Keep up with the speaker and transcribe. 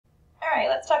right,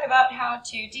 let's talk about how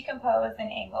to decompose an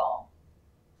angle.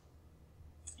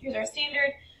 Here's our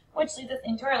standard, which leads us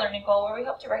into our learning goal, where we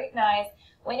hope to recognize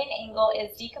when an angle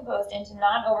is decomposed into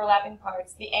non-overlapping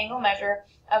parts, the angle measure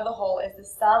of the whole is the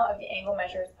sum of the angle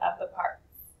measures of the parts.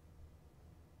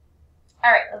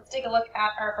 All right, let's take a look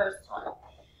at our first one.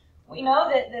 We know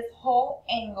that this whole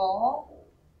angle,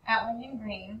 outlined in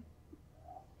green,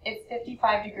 is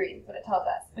 55 degrees, is what it tells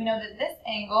us. We know that this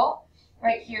angle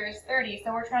right here is 30,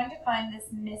 so we're trying to find this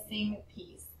missing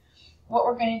piece. What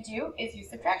we're going to do is use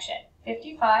subtraction.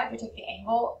 55, we take the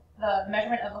angle, the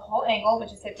measurement of the whole angle,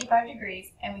 which is 55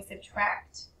 degrees, and we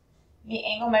subtract the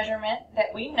angle measurement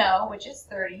that we know, which is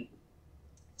 30,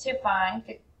 to find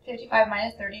 55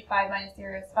 minus 30, 5 minus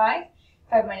 0 is 5,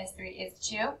 5 minus 3 is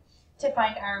 2, to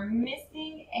find our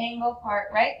missing angle part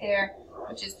right there,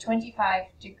 which is 25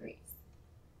 degrees.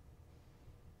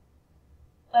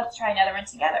 Let's try another one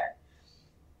together.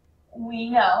 We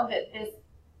know that this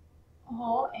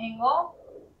whole angle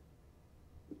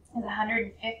is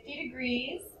 150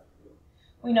 degrees.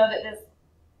 We know that this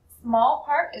small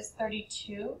part is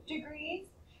 32 degrees,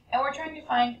 and we're trying to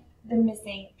find the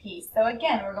missing piece. So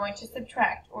again, we're going to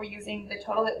subtract. We're using the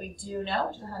total that we do know,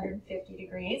 which is 150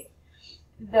 degrees.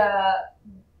 The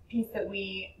piece that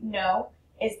we know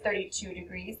is 32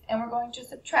 degrees, and we're going to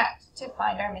subtract to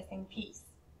find our missing piece.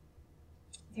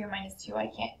 0 minus 2 I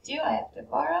can't do, I have to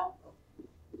borrow.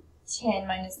 10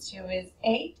 minus 2 is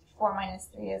 8, 4 minus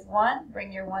 3 is 1,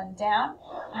 bring your 1 down.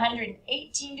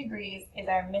 118 degrees is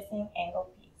our missing angle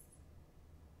piece.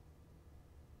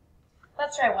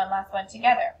 Let's try one last one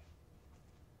together.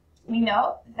 We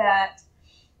know that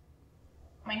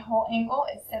my whole angle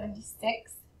is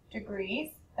 76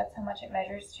 degrees, that's how much it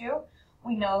measures to.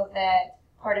 We know that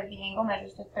part of the angle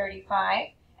measures to 35,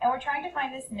 and we're trying to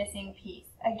find this missing piece.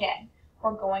 Again,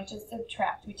 we're going to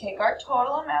subtract. We take our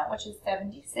total amount, which is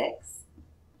 76.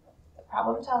 The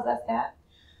problem tells us that.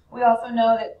 We also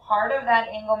know that part of that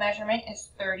angle measurement is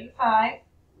 35.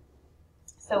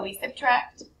 So we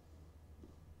subtract.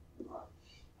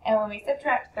 And when we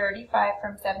subtract 35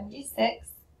 from 76,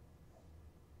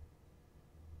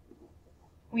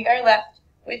 we are left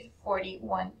with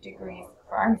 41 degrees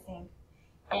for our missing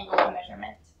angle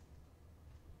measurement.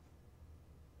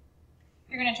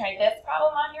 You're going to try this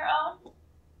problem on your own,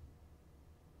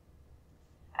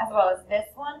 as well as this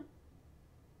one,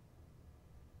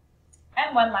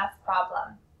 and one last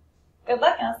problem. Good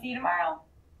luck, and I'll see you tomorrow.